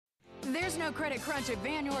There's no credit crunch at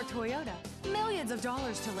Vann York Toyota. Millions of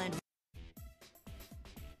dollars to lend.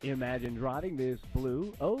 Imagine driving this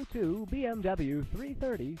blue '02 BMW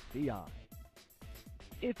 330Ci.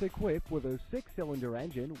 It's equipped with a 6-cylinder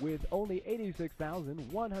engine with only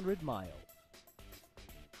 86,100 miles.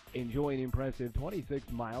 Enjoy an impressive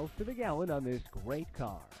 26 miles to the gallon on this great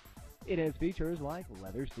car. It has features like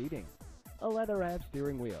leather seating, a leather-wrapped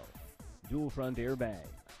steering wheel, dual front airbags,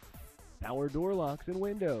 power door locks and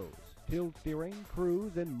windows, tilt steering,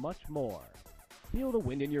 cruise, and much more. Feel the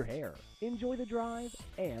wind in your hair, enjoy the drive,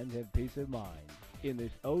 and have peace of mind in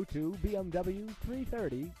this '02 BMW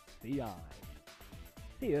 330Ci.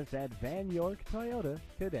 See us at Vann York Toyota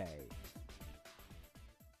today.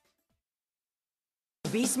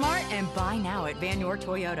 Be smart and buy now at Vann York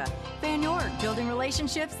Toyota. Vann York, building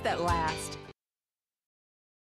relationships that last.